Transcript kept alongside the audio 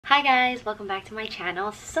Hi guys, welcome back to my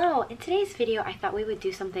channel. So in today's video I thought we would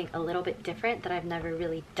do something a little bit different that I've never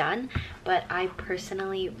really done, but I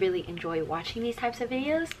personally really enjoy watching these types of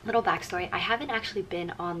videos. Little backstory, I haven't actually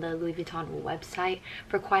been on the Louis Vuitton website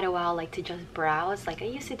for quite a while, like to just browse. Like I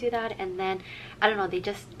used to do that, and then I don't know, they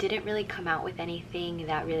just didn't really come out with anything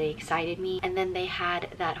that really excited me. And then they had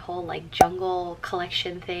that whole like jungle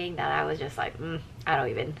collection thing that I was just like, I don't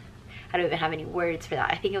even have any words for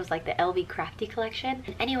that. I think it was like the LV Crafty collection.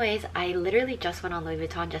 And anyways, I literally just went on Louis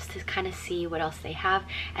Vuitton just to kind of see what else they have,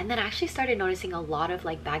 and then I actually started noticing a lot of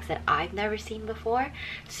like bags that I've never seen before.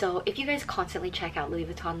 So if you guys constantly check out Louis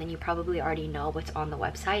Vuitton, then you probably already know what's on the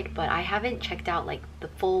website, but I haven't checked out like the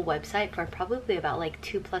full website for probably about like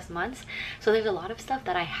 2+ months. So there's a lot of stuff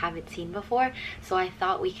that I haven't seen before, so I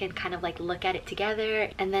thought we can kind of like look at it together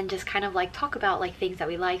and then just kind of like talk about like things that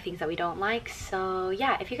we like, things that we don't like. So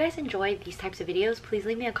yeah, if you guys enjoy these types of videos, please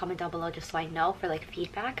leave me a comment down below just so I know for like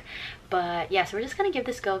feedback. But yeah, so we're just gonna give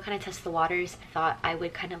this a go, kind of test the waters. I thought I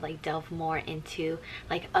would kind of like delve more into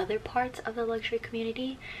like other parts of the luxury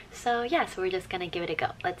community. So yeah, so we're just gonna give it a go.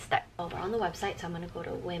 Let's start. Well, we're on the website, so I'm gonna go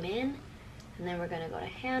to women, and then we're gonna go to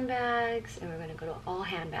handbags, and we're gonna go to all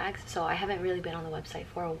handbags. So I haven't really been on the website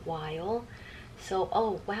for a while. So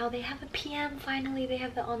oh wow, they have a PM finally. They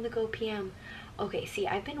have the on-the-go PM. Okay, see,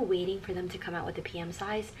 I've been waiting for them to come out with the PM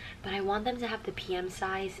size, but I want them to have the PM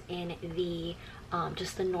size in the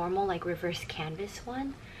just the normal like reverse canvas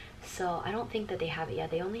one. So I don't think that they have it yet.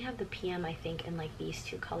 They only have the PM, I think, in like these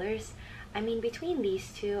two colors. I mean, between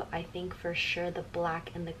these two, I think for sure the black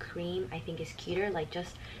and the cream I think is cuter. Like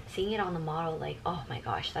just seeing it on the model, like, oh my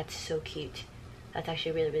gosh, that's so cute. That's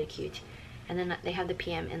actually really, really cute. And then they have the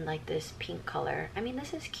PM in like this pink color. I mean,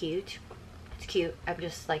 this is cute. It's cute. I'm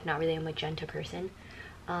just like not really a magenta person.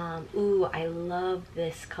 Ooh, I love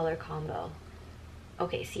this color combo.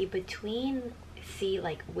 Okay, see,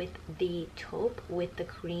 like with the taupe with the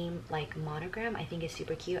cream like monogram, I think is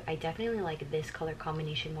super cute. I definitely like this color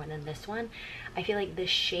combination more than this one. I feel like the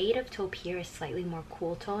shade of taupe here is slightly more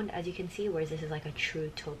cool toned, as you can see, whereas this is like a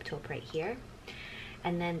true taupe right here.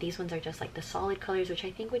 And then these ones are just like the solid colors, which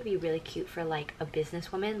I think would be really cute for like a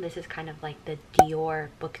businesswoman. This is kind of like the Dior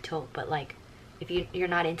book taupe, but like if you're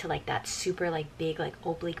not into like that super like big like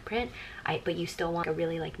oblique print, but you still want a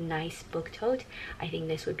really like nice book tote, I think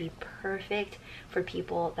this would be perfect for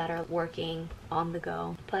people that are working on the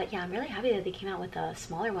go. But yeah, I'm really happy that they came out with a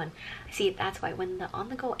smaller one. See, that's why when the on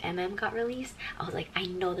the go MM got released, I was like, I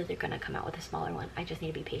know that they're gonna come out with a smaller one. I just need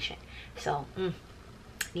to be patient. So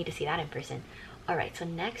need to see that in person. Alright, so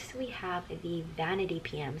next we have the vanity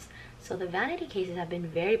PMs. So the vanity cases have been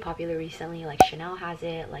very popular recently. Like Chanel has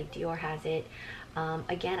it, like Dior has it.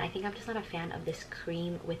 Again, I think I'm just not a fan of this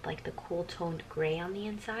cream with like the cool toned gray on the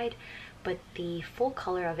inside, but the full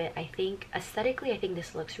color of it, I think aesthetically, I think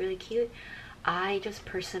this looks really cute. I just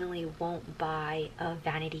personally won't buy a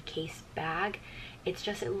vanity case bag. It's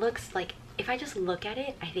just, it looks like, if I just look at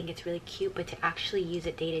it, I think it's really cute, but to actually use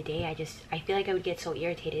it day to day, I feel like I would get so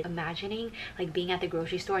irritated imagining like being at the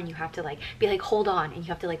grocery store and you have to like be like, hold on, and you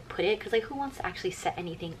have to like put it, because like who wants to actually set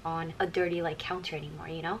anything on a dirty like counter anymore,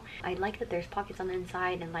 you know? I like that there's pockets on the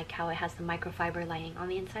inside, and like how it has the microfiber lining on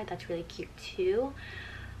the inside. That's really cute too.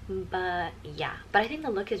 But yeah, but I think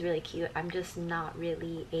the look is really cute. I'm just not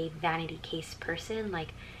really a vanity case person.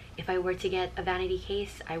 Like if I were to get a vanity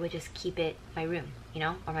case, I would just keep it in my room, you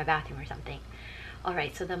know, or my bathroom or something.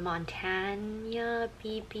 Alright, so the Montana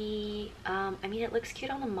BB, I mean, it looks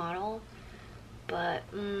cute on the model, but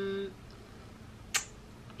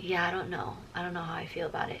yeah, I don't know how I feel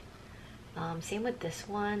about it. Same with this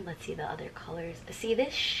one. Let's see the other colors. See,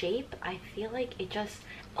 this shape, I feel like it just,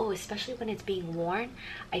 oh, especially when it's being worn,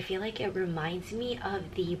 I feel like it reminds me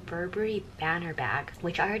of the Burberry Banner bag,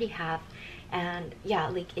 which I already have. And yeah,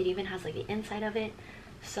 like it even has like the inside of it.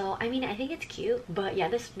 So I mean, I think it's cute, but yeah,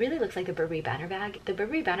 this really looks like the Burberry Banner bag. The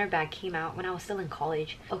Burberry Banner bag came out when I was still in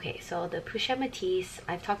college. Okay, so the Pochette Matisse,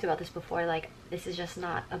 I've talked about this before, like this is just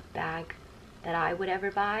not a bag that I would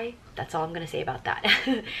ever buy. That's all I'm gonna say about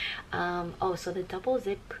that. Oh, so the double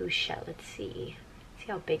zip Pochette, let's see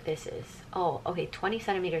how big this is. Oh, okay, 20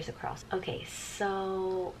 centimeters across. Okay,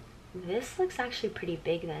 so this looks actually pretty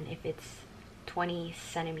big then if it's 20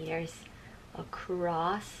 centimeters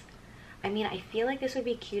across. I mean, I feel like this would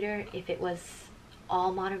be cuter if it was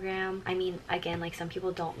all monogram. I mean, again, like some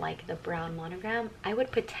people don't like the brown monogram. I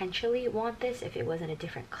would potentially want this if it was in a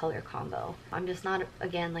different color combo. I'm just not,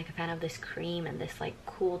 again, like a fan of this cream and this like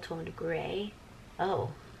cool toned gray. Oh,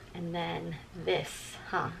 and then this,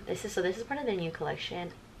 this is part of the new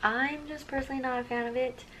collection. I'm just personally not a fan of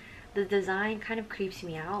it. The design kind of creeps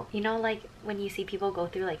me out. You know, like when you see people go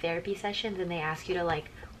through like therapy sessions and they ask you to like,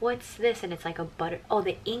 what's this? And it's like a butter, oh,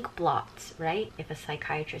 the ink blots, right? If a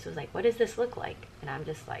psychiatrist was like, what does this look like? And I'm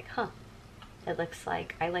just like, huh, it looks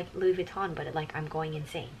like I like Louis Vuitton, but like I'm going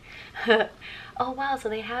insane. Oh wow, so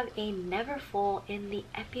they have a Neverfull in the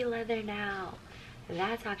epi leather now.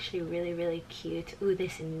 That's actually really, really cute. Ooh,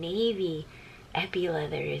 this navy epi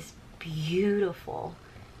leather is beautiful.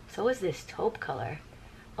 So is this taupe color.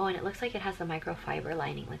 Oh, and it looks like it has the microfiber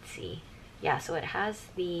lining. Let's see. Yeah, so it has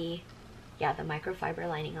the, yeah, the microfiber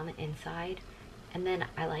lining on the inside. And then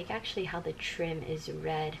I like actually how the trim is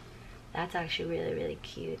red. That's actually really, really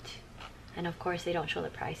cute. And of course they don't show the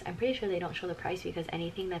price. I'm pretty sure they don't show the price because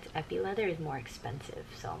anything that's epi leather is more expensive,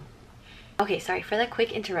 so. Okay, sorry for that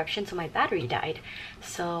quick interruption. So my battery died,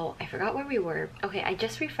 so I forgot where we were. Okay, I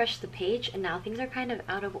just refreshed the page and now things are kind of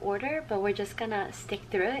out of order, but we're just gonna stick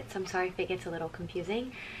through it. So I'm sorry if it gets a little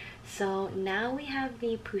confusing. So now we have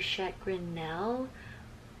the Pochette Grenelle.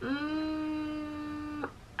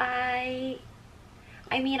 I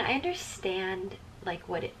mean, I understand like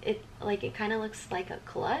what it like it kind of looks like a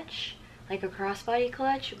clutch, like a crossbody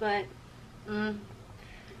clutch, but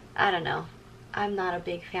I don't know. I'm not a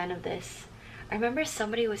big fan of this. I remember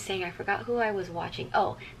somebody was saying, I forgot who I was watching.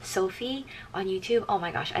 Oh, Sophie on YouTube. Oh my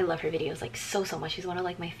gosh, I love her videos like so much. She's one of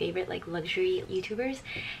like my favorite like luxury YouTubers.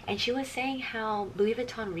 And she was saying how Louis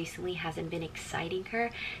Vuitton recently hasn't been exciting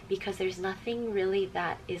her because there's nothing really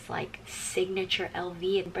that is like signature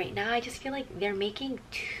LV. And right now I just feel like they're making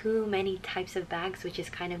too many types of bags, which is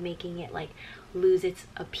kind of making it like lose its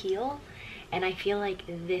appeal. And I feel like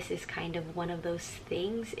this is kind of one of those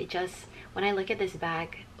things. It just, when I look at this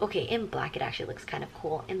bag, okay, in black it actually looks kind of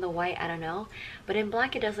cool. In the white, I don't know. But in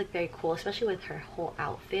black it does look very cool, especially with her whole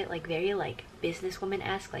outfit. Like very like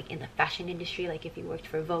businesswoman-esque, like in the fashion industry. Like if you worked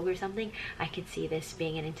for Vogue or something, I could see this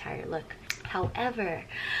being an entire look. However,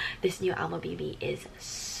 this new Alma BB is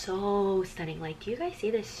so stunning. Like, do you guys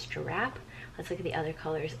see this strap? Let's look at the other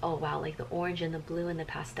colors. Oh wow, like the orange and the blue and the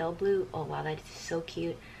pastel blue. Oh wow, that is so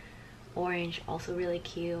cute. Orange, also really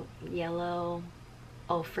cute. Yellow,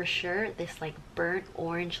 oh for sure, this like burnt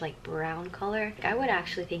orange, like brown color. I would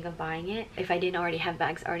actually think of buying it if I didn't already have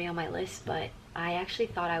bags already on my list, but I actually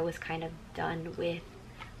thought I was kind of done with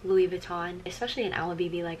Louis Vuitton, especially in Alma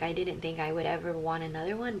BB. Like I didn't think I would ever want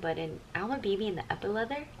another one, but in Alma BB in the epi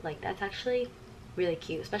leather, like that's actually really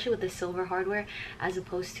cute, especially with the silver hardware as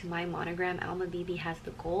opposed to my monogram Alma BB has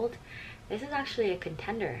the gold. This is actually a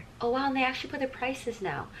contender. Oh wow, and they actually put the prices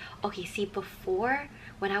now. Okay, see, before,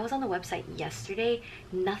 when I was on the website yesterday,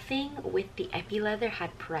 nothing with the epi leather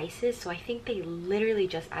had prices, so I think they literally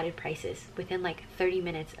just added prices within like 30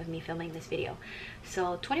 minutes of me filming this video.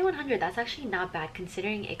 So $2,100, that's actually not bad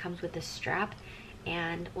considering it comes with the strap.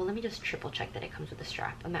 And well, let me just triple check that it comes with the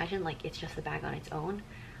strap. Imagine like it's just the bag on its own.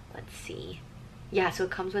 Let's see. Yeah, so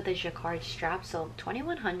it comes with a jacquard strap, so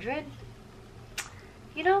 $2,100,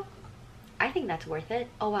 you know, I think that's worth it.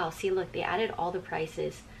 Oh wow, see, look, they added all the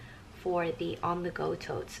prices for the on-the-go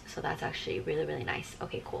totes, so that's actually really, really nice.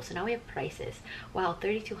 Okay, cool. So now we have prices. Wow,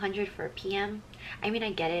 $3,200 for a PM. I mean,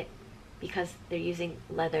 I get it because they're using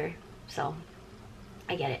leather, so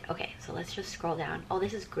I get it. Okay, so let's just scroll down. Oh,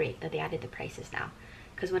 this is great that they added the prices now,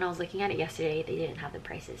 because when I was looking at it yesterday, they didn't have the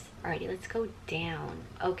prices. Alrighty, let's go down.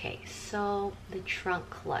 Okay, so the trunk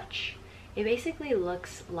clutch. It basically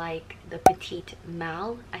looks like the Petit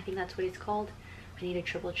Mal. I think that's what it's called. I need to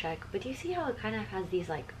triple check. But do you see how it kind of has these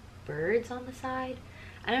like birds on the side?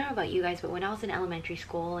 I don't know about you guys, but when I was in elementary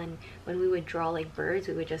school and when we would draw like birds,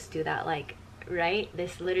 we would just do that like, right?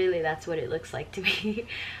 This literally, that's what it looks like to me.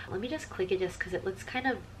 Let me just click it just because it looks kind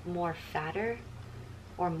of more fatter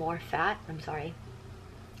or more fat. I'm sorry.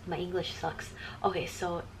 My English sucks. Okay,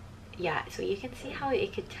 so yeah, so you can see how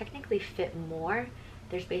it could technically fit more.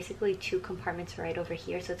 There's basically two compartments right over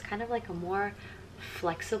here, so it's kind of like a more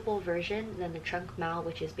flexible version than the trunk mal,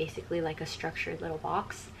 which is basically like a structured little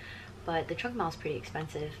box. But the trunk mal is pretty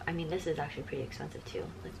expensive. I mean, this is actually pretty expensive too.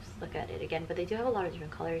 Let's just look at it again, but they do have a lot of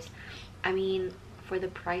different colors. I mean, for the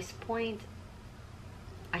price point,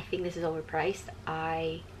 I think this is overpriced.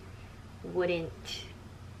 I wouldn't,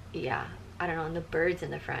 yeah, I don't know, and the birds in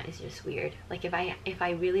the front is just weird. Like if I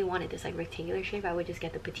really wanted this like rectangular shape, I would just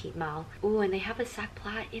get the Petit Mal. Ooh, and they have a sac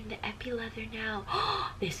plat in the epi leather now.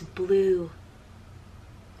 This blue.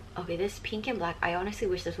 Okay, this pink and black, I honestly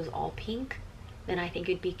wish this was all pink, then I think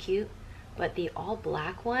it'd be cute. But the all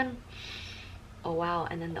black one, oh wow,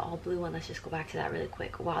 and then the all blue one, let's just go back to that really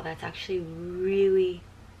quick. Wow, that's actually really,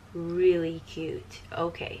 really cute.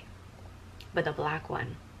 Okay, but the black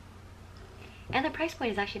one, And the price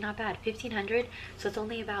point is actually not bad, 1500, so it's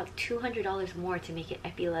only about $200 more to make it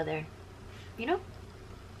epi leather. You know,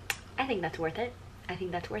 I think that's worth it. I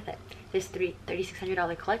think that's worth it. This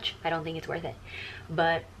 $3,600 clutch, I don't think it's worth it.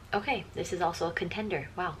 But okay, this is also a contender.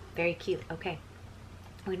 Wow, very cute. Okay,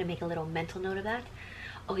 we're gonna make a little mental note of that.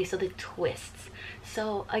 Okay, so the twists.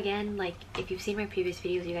 So again, like if you've seen my previous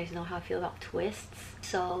videos, you guys know how I feel about twists.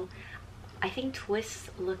 So I think twists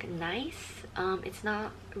look nice. It's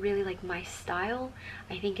not really like my style.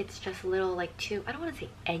 I think it's just a little like too, I don't want to say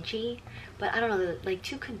edgy, but I don't know, like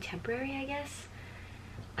too contemporary, I guess.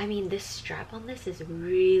 I mean, this strap on this is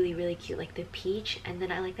really, really cute, like the peach. And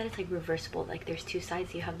then I like that it's like reversible, like there's two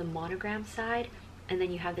sides. You have the monogram side, and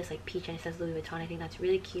then you have this like peach and it says Louis Vuitton. I think that's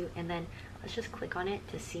really cute. And then let's just click on it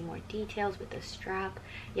to see more details with the strap.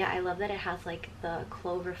 Yeah, I love that it has like the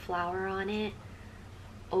clover flower on it.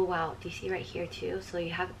 Oh wow, do you see right here too? So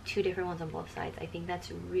you have two different ones on both sides. I think that's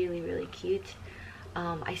really, really cute.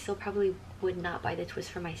 I still probably would not buy the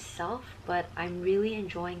twist for myself, but I'm really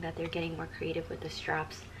enjoying that they're getting more creative with the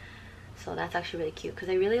straps. So that's actually really cute, because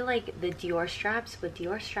I really like the Dior straps, but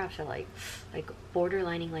Dior straps are like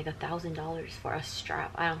borderlining like $1,000 for a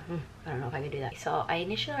strap. I don't know if I could do that. So I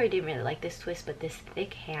initially already didn't really like this twist, but this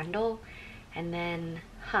thick handle, and then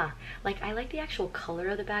like I like the actual color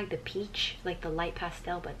of the bag, the peach, like the light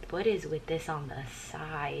pastel, but what is with this on the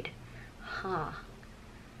side?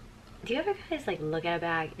 Do you ever guys like look at a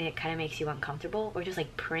bag and it kind of makes you uncomfortable, or just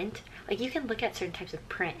like print? Like you can look at certain types of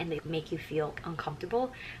print and they make you feel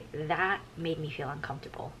uncomfortable. That made me feel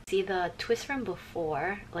uncomfortable. See, the twist from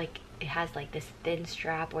before, like it has like this thin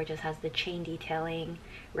strap or just has the chain detailing,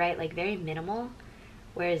 right? Like very minimal.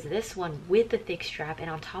 Whereas this one with the thick strap, and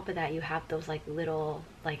on top of that you have those like little,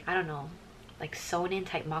 like I don't know, like sewn in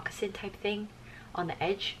type moccasin type thing on the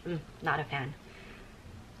edge. Not a fan.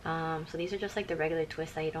 So these are just like the regular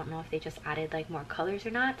twists. I don't know if they just added like more colors or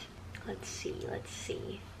not. Let's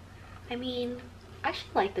see. I mean, I actually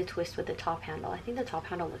like the twist with the top handle. I think the top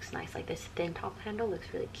handle looks nice. Like this thin top handle looks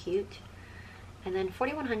really cute. And then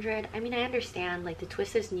 4100, I mean, I understand like the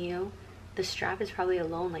twist is new. The strap is probably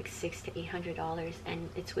alone like $600 to $800, and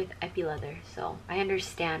it's with epi leather, so I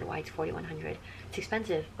understand why it's 4100. It's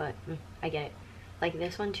expensive, but I get it. Like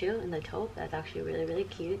this one too in the taupe, that's actually really, really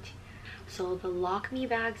cute. So the Lock Me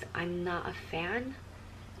bags, I'm not a fan.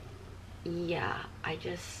 Yeah, I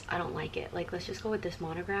don't like it. Like let's just go with this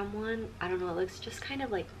monogram one. I don't know, it looks just kind of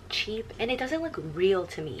like cheap, and it doesn't look real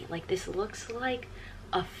to me. Like this looks like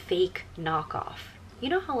a fake knockoff. You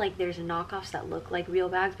know how like there's knockoffs that look like real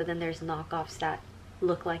bags, but then there's knockoffs that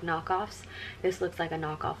look like knockoffs? This looks like a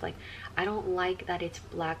knockoff. Like I don't like that it's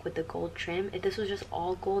black with the gold trim. If this was just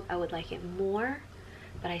all gold, I would like it more,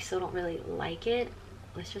 but I still don't really like it.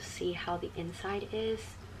 Let's just see how the inside is.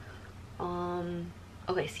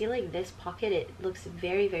 Okay, see like this pocket, it looks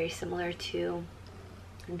very, very similar to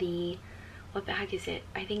the, what bag is it?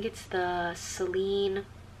 I think it's the Celine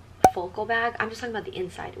focal bag. I'm just talking about the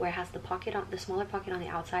inside, where it has the pocket on the smaller pocket on the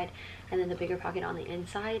outside and then the bigger pocket on the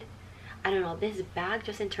inside. I don't know, this bag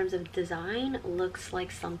just in terms of design looks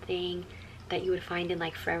like something that you would find in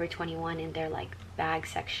like Forever 21 in their like bag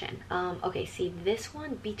section. Okay, see this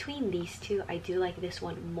one, between these two, I do like this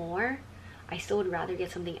one more. I still would rather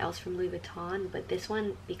get something else from Louis Vuitton, but this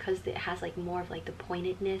one, because it has like more of like the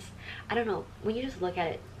pointedness, I don't know, when you just look at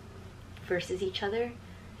it versus each other,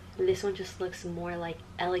 this one just looks more like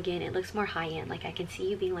elegant. It looks more high-end. Like I can see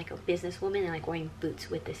you being like a businesswoman and like wearing boots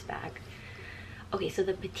with this bag. Okay, so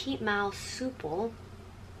the Petit Mal Souple,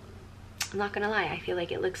 I'm not gonna lie, I feel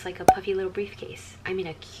like it looks like a puffy little briefcase. I mean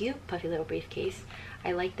a cute puffy little briefcase.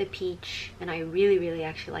 I like the peach, and I really, really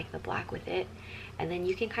actually like the black with it. And then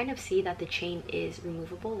you can kind of see that the chain is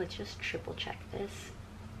removable. Let's just triple check this.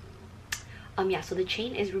 Yeah, so the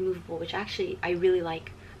chain is removable, which actually I really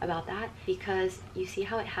like about that, because you see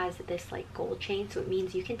how it has this like gold chain, so it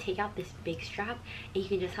means you can take out this big strap and you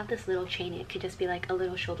can just have this little chain. It could just be like a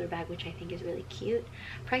little shoulder bag, which I think is really cute.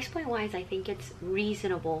 Price point wise, I think it's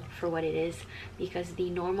reasonable for what it is, because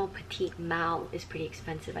the normal Petit Mal is pretty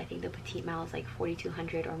expensive. I think the Petit Mal is like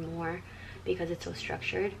 4,200 or more because it's so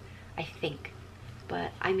structured, I think.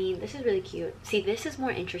 But I mean, this is really cute. See, this is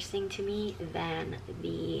more interesting to me than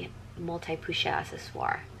the multi-pouche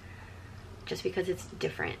accessoire, just because it's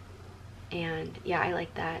different. And yeah, I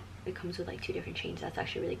like that it comes with like two different chains. That's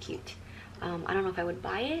actually really cute. I don't know if I would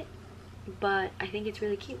buy it, but I think it's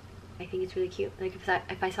really cute. I think it's really cute. Like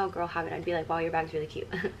if I saw a girl have it, I'd be like, wow, your bag's really cute.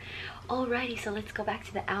 Alrighty, so let's go back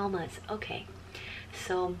to the Almas. Okay,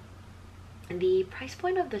 so the price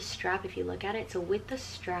point of the strap, if you look at it, so with the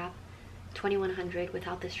strap 2100,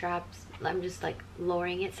 without the straps, I'm just like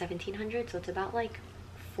lowering it, 1700, so it's about like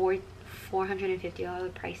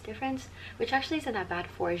 $450 price difference, which actually isn't that bad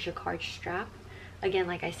for a jacquard strap. Again,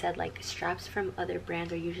 like I said, like straps from other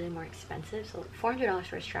brands are usually more expensive, so $400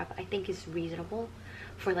 for a strap I think is reasonable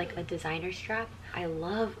for like a designer strap. I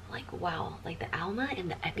love, like, wow, like the Alma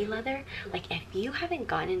and the epi leather. Like if you haven't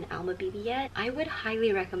gotten an Alma BB yet, I would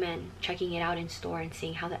highly recommend checking it out in store and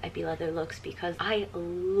seeing how the epi leather looks, because I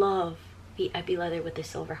love the epi leather with the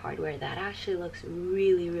silver hardware. That actually looks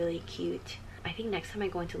really, really cute. I think next time I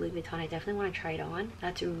go into Louis Vuitton, I definitely want to try it on.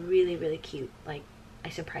 That's really, really cute. Like, I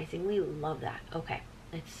surprisingly love that. Okay,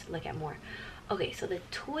 let's look at more. Okay, so the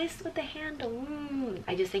twist with the handle,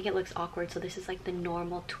 I just think it looks awkward. So this is like the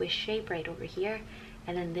normal twist shape right over here,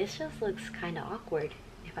 and then this just looks kind of awkward,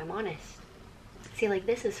 if I'm honest. See, like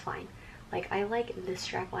this is fine. Like I like this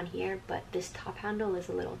strap on here, but this top handle is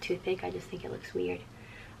a little too thick. I just think it looks weird.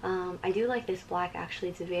 I do like this black, actually.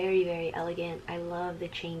 It's very, very elegant. I love the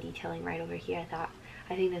chain detailing right over here.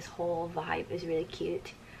 I think this whole vibe is really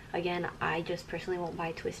cute. Again, I just personally won't buy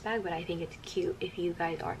a twist bag, but I think it's cute if you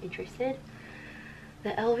guys are interested. The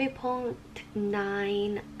LV Point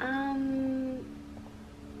 9, I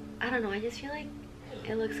don't know, I just feel like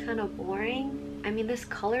it looks kind of boring. I mean, this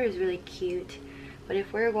color is really cute, but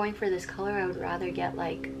if we're going for this color, I would rather get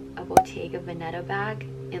like a Bottega Veneta bag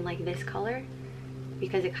in like this color,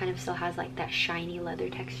 because it kind of still has like that shiny leather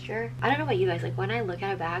texture. I don't know about you guys, like when I look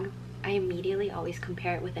at a bag, I immediately always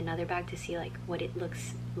compare it with another bag to see like what it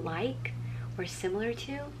looks like or similar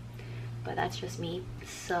to, but that's just me.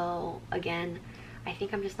 So again, I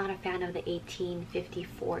think I'm just not a fan of the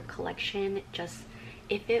 1854 collection. Just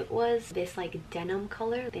if it was this like denim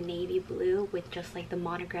color, the navy blue with just like the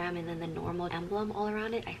monogram and then the normal emblem all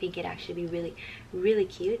around it, I think it'd actually be really, really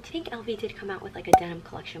cute. I think LV did come out with like a denim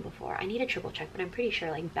collection before. I need to triple check, but I'm pretty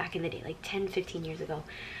sure like back in the day, like 10-15 years ago.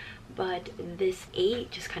 But this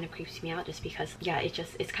 8 just kind of creeps me out, just because, yeah,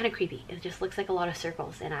 it's kind of creepy. It just looks like a lot of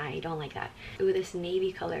circles, and I don't like that. Ooh, this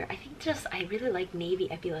navy color, I really like navy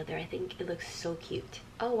epi leather. I think it looks so cute.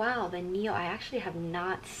 Oh wow, the Neo, I actually have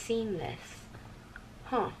not seen this.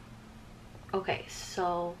 Huh. Okay,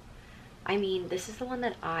 so I mean, this is the one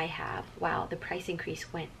that I have. Wow, the price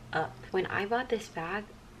increase went up. When I bought this bag,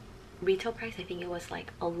 retail price, I think it was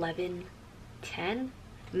like $11.10,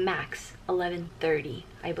 max $11.30,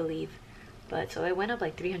 I believe. But so it went up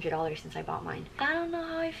like $300 since I bought mine. I don't know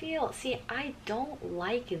how I feel. See, I don't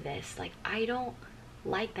like this. Like, I don't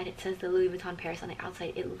like that it says the Louis Vuitton Paris on the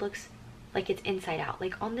outside. It looks like it's inside out.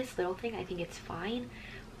 Like on this little thing, I think it's fine,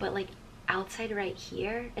 but like outside right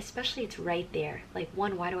here, especially, it's right there. Like,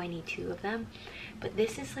 one, why do I need 2 of them? But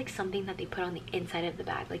this is like something that they put on the inside of the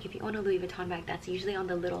bag. Like if you own a Louis Vuitton bag, that's usually on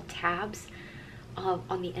the little tabs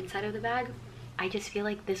on the inside of the bag. I just feel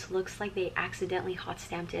like this looks like they accidentally hot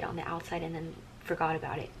stamped it on the outside and then forgot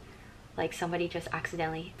about it. Like somebody just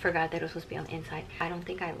accidentally forgot that it was supposed to be on the inside. I don't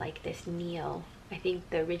think I like this Neo. I think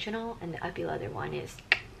the original and the epi leather one is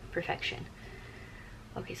perfection.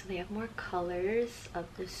 Okay, so they have more colors of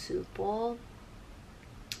the Supple.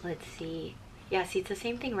 Let's see. Yeah, see, it's the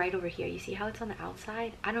same thing right over here. You see how it's on the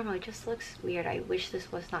outside? I don't know, it just looks weird. I wish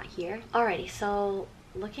this was not here. Alrighty, so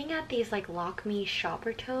looking at these like Lock Me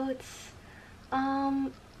shopper totes,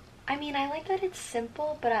 I mean, I like that it's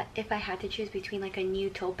simple, but if I had to choose between like a new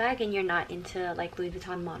tote bag and you're not into like Louis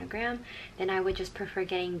Vuitton monogram, then I would just prefer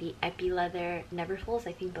getting the epi leather Neverfulls.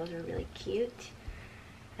 I think those are really cute.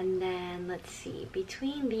 And then let's see,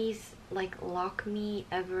 between these like Lock Me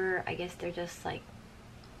Ever, I guess they're just like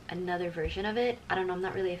another version of it. I don't know, I'm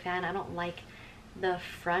not really a fan. I don't like the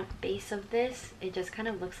front base of this. It just kind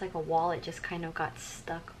of looks like a wall. It just kind of got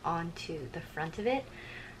stuck onto the front of it,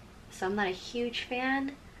 so I'm not a huge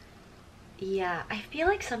fan. Yeah, I feel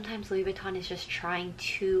like sometimes Louis Vuitton is just trying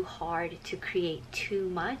too hard to create too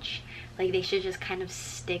much. Like they should just kind of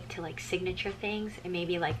stick to like signature things and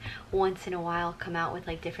maybe like once in a while come out with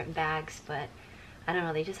like different bags. But I don't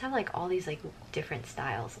know, they just have like all these like different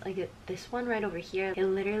styles. Like this one right over here, it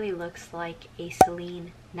literally looks like a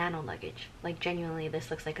Celine nano luggage. Like genuinely, this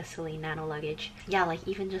looks like a Celine nano luggage. Yeah, like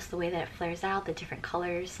even just the way that it flares out, the different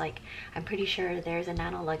colors. Like I'm pretty sure there's a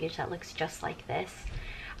nano luggage that looks just like this.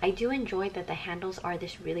 I do enjoy that the handles are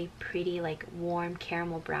this really pretty like warm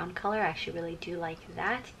caramel brown color. I actually really do like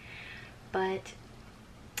that. But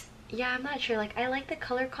yeah, I'm not sure. Like I like the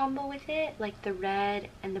color combo with it, like the red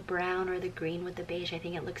and the brown or the green with the beige. I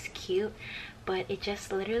think it looks cute, but it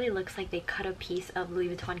just literally looks like they cut a piece of Louis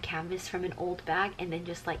Vuitton canvas from an old bag and then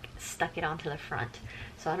just like stuck it onto the front.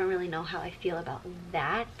 So I don't really know how I feel about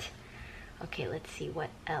that. Okay, let's see what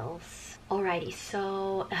else. Alrighty,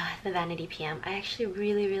 so the Vanity PM. I actually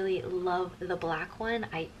really love the black one.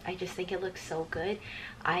 I just think it looks so good.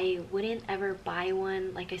 I wouldn't ever buy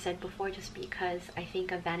one, like I said before, just because I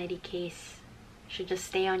think a vanity case should just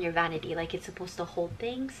stay on your vanity, like it's supposed to hold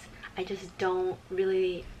things. I just don't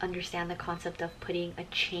really understand the concept of putting a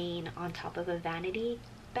chain on top of a vanity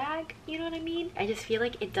bag, you know what I mean? I just feel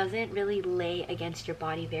like it doesn't really lay against your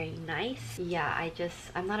body very nice. Yeah,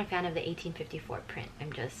 I'm not a fan of the 1854 print.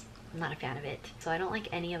 I'm not a fan of it. So I don't like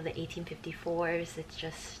any of the 1854s. It's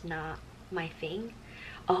just not my thing.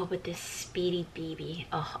 Oh, but this Speedy BB.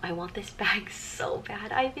 Oh, I want this bag so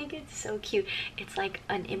bad. I think it's so cute. It's like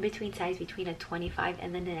an in-between size between a 25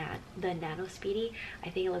 and the Nano Speedy. I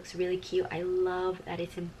think it looks really cute. I love that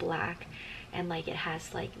it's in black and like it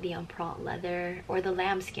has like the empreinte leather, or the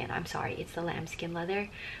lambskin. I'm sorry, it's the lambskin leather.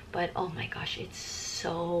 But oh my gosh, it's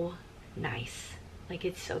so nice. Like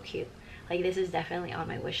it's so cute. Like this is definitely on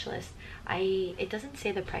my wish list. It doesn't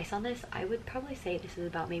say the price on this. I would probably say this is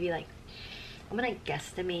about maybe like, I'm gonna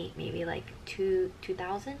guesstimate maybe like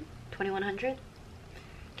 2,000, 2,100,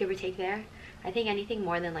 give or take there. I think anything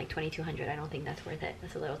more than like 2,200, I don't think that's worth it.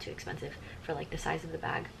 That's a little too expensive for like the size of the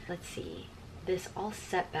bag. Let's see. This all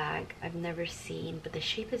set bag I've never seen, but the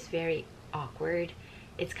shape is very awkward.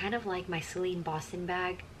 It's kind of like my Celine Boston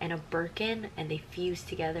bag and a Birkin, and they fuse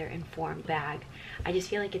together and form bag. I just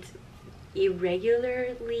feel like it's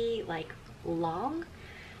irregularly like long.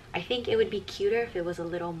 I think it would be cuter if it was a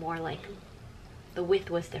little more like the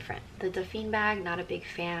width was different. The Dauphine bag, not a big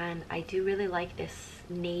fan. I do really like this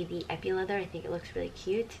navy epi leather. I think it looks really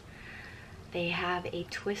cute. They have a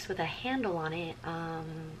twist with a handle on it.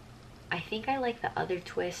 I think I like the other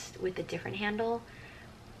twist with the different handle.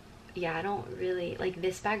 Yeah, I don't really like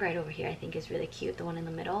this bag right over here. I think is really cute, the one in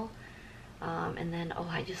the middle. And then oh,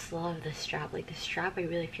 I just love the strap. Like the strap, I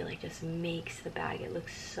really feel like just makes the bag. It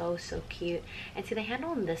looks so cute. And see, the handle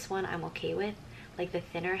on this one I'm okay with, like the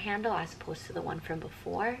thinner handle as opposed to the one from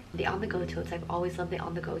before. The on-the-go totes, I've always loved the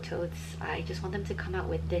on-the-go totes. I just want them to come out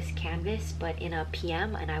with this canvas but in a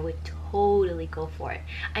PM, and I would totally go for it.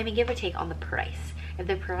 I mean, give or take on the price. If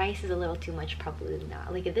the price is a little too much, probably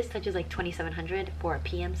not. Like if this touches like 2,700 for a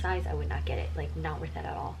PM size, I would not get it. Like not worth it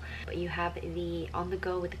at all. But you have the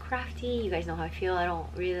on-the-go with the crafty. You guys know how I feel. I don't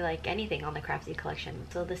really like anything on the crafty collection.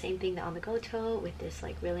 So the same thing, the on-the-go tote with this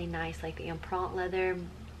like really nice like the empreinte leather,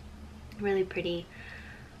 really pretty.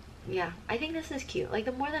 Yeah, I think this is cute. Like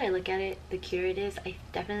the more that I look at it, the cuter it is. I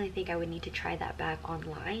definitely think I would need to try that bag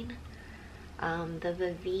online.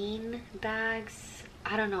 The Vuitton bags,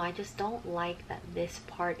 I don't know, I just don't like that this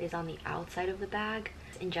part is on the outside of the bag.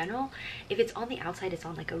 In general, if it's on the outside, it's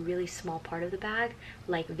on like a really small part of the bag,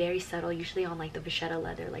 like very subtle, usually on like the vachetta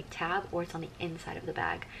leather like tab, or it's on the inside of the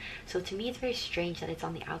bag. So to me it's very strange that it's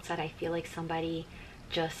on the outside. I feel like somebody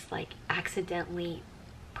just like accidentally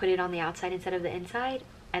put it on the outside instead of the inside,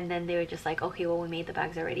 and then they were just like, okay, well, we made the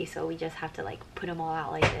bags already, so we just have to like put them all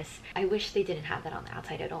out like this. I wish they didn't have that on the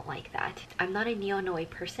outside. I don't like that. I'm not a neo-noe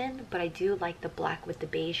person, but I do like the black with the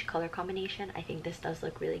beige color combination. I think this does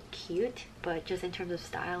look really cute, but just in terms of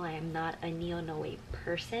style, I am not a neo-noe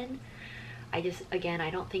person. I just, again, I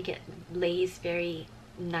don't think it lays very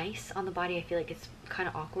nice on the body. I feel like it's kind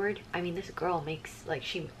of awkward. I mean, this girl makes like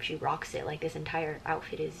she rocks it. Like this entire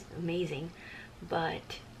outfit is amazing,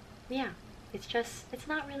 but yeah, it's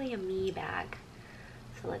not really a me bag.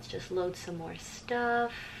 So let's just load some more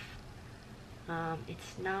stuff.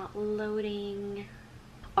 It's not loading.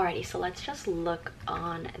 Alrighty, so let's just look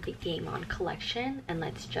on the Game On collection and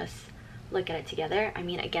let's just look at it together. I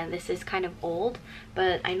mean, again, this is kind of old,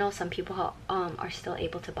 but I know some people are still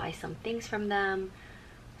able to buy some things from them.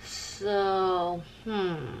 So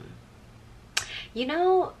you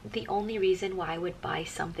know, the only reason why I would buy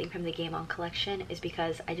something from the Game On collection is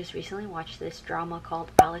because I just recently watched this drama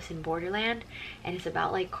called Alice in Borderland, and it's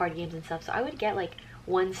about like card games and stuff. So I would get like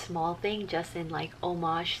one small thing just in like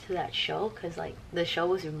homage to that show, because like the show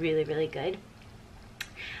was really good.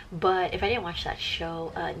 But if I didn't watch that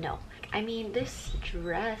show, no. I mean, this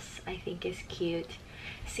dress I think is cute.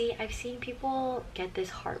 See, I've seen people get this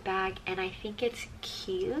heart bag and I think it's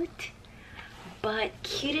cute, but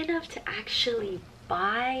cute enough to actually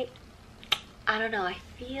buy, I don't know. I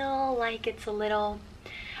feel like it's a little,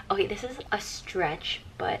 okay, this is a stretch,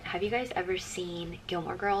 but have you guys ever seen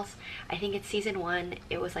Gilmore Girls? I think it's season 1.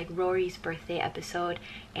 It was like Rory's birthday episode,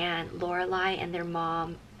 and Lorelai and their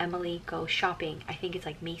mom Emily go shopping. I think it's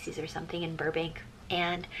like Macy's or something in Burbank,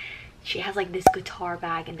 and she has like this guitar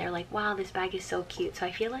bag, and they're like, wow, this bag is so cute. So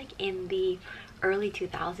I feel like in the early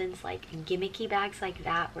 2000s, like gimmicky bags like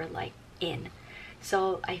that were like in.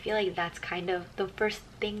 So I feel like that's kind of the first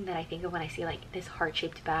thing that I think of when I see like this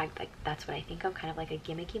heart-shaped bag. Like that's what I think of, kind of like a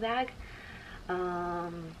gimmicky bag.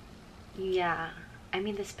 Yeah, I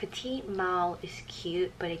mean, this Petit Mao is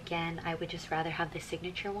cute, but again, I would just rather have the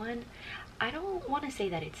signature one. I don't want to say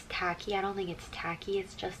that it's tacky. I don't think it's tacky.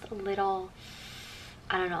 It's just a little,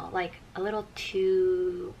 I don't know, like a little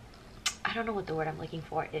too, I don't know what the word I'm looking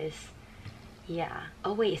for is. Yeah.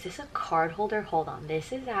 Oh wait, is this a card holder? Hold on,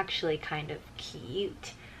 this is actually kind of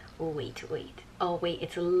cute. Wait. Oh wait,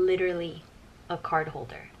 it's literally a card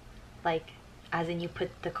holder. Like, as in you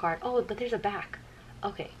put the card, oh, but there's a back.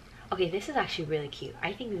 Okay. Okay, this is actually really cute.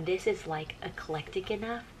 I think this is like eclectic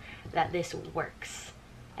enough that this works.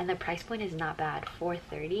 And the price point is not bad,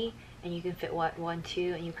 $4.30, and you can fit what, 1,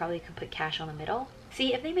 2, and you probably could put cash on the middle.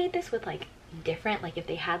 See, if they made this with like different, like if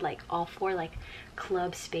they had like all 4 like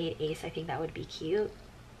club, spade, ace, I think that would be cute.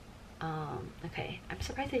 Okay, I'm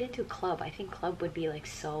surprised they didn't do club. I think club would be like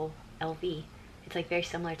so LV. It's like very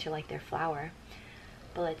similar to like their flower.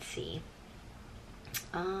 But let's see.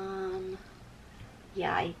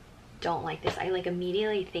 Yeah, I don't like this. I like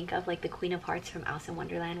immediately think of like the Queen of Hearts from Alice in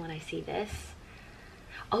Wonderland when I see this.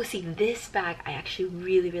 Oh, see, this bag I actually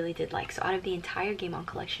really did like. So out of the entire Game On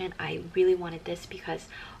collection, I really wanted this because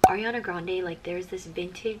Ariana Grande, like there's this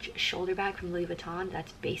vintage shoulder bag from Louis Vuitton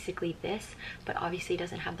that's basically this, but obviously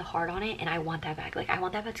doesn't have the heart on it, and I want that bag. Like I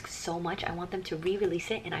want that bag so much. I want them to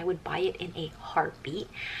re-release it and I would buy it in a heartbeat.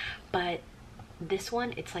 But this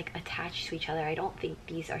one, it's like attached to each other. I don't think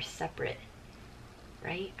these are separate,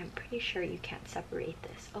 right? I'm pretty sure you can't separate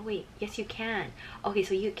this. Oh wait, yes you can. Okay,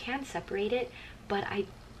 so you can separate it, but I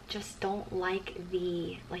just don't like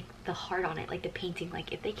the heart on it, like the painting.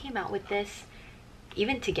 Like if they came out with this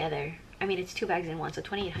even together, I mean it's 2 bags in one, so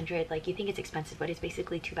 2,800. Like you think it's expensive, but it's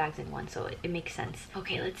basically 2 bags in one, so it makes sense.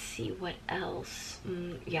 Okay, let's see what else.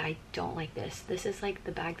 Yeah, I don't like this. This is like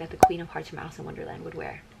the bag that the Queen of Hearts from Alice in Wonderland would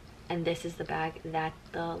wear, and this is the bag that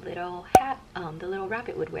the little hat, the little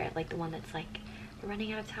rabbit would wear, like the one that's like, we're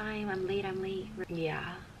running out of time, I'm late.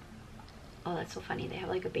 Yeah. Oh, that's so funny. They have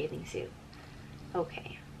like a bathing suit.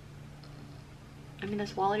 Okay. I mean,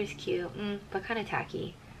 this wallet is cute, but kind of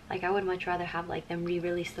tacky. Like I would much rather have like them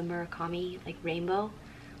re-release the Murakami like rainbow.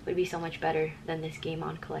 Would be so much better than this Game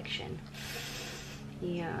On collection.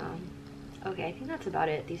 Yeah. Okay, I think that's about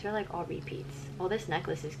it. These are like all repeats. Well, this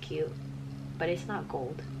necklace is cute, but it's not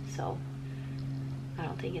gold, so I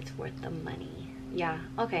don't think it's worth the money. Yeah.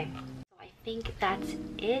 Okay. I think that's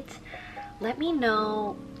it. Let me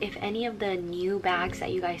know if any of the new bags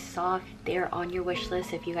that you guys saw, if they're on your wish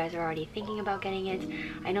list, if you guys are already thinking about getting it.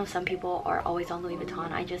 I know some people are always on Louis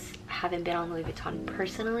Vuitton. I just haven't been on Louis Vuitton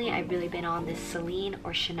personally. I've really been on this Celine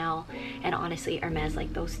or Chanel, and honestly Hermes.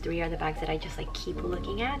 Like those 3 are the bags that I just like keep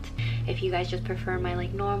looking at. If you guys just prefer my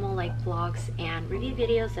like normal like vlogs and review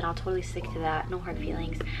videos, then I'll totally stick to that. No hard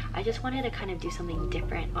feelings. I just wanted to kind of do something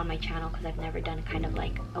different on my channel because I've never done kind of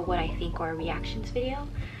like a what I think or a reactions video.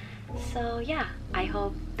 So yeah, I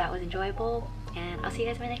hope that was enjoyable, and I'll see you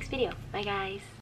guys in my next video. Bye guys.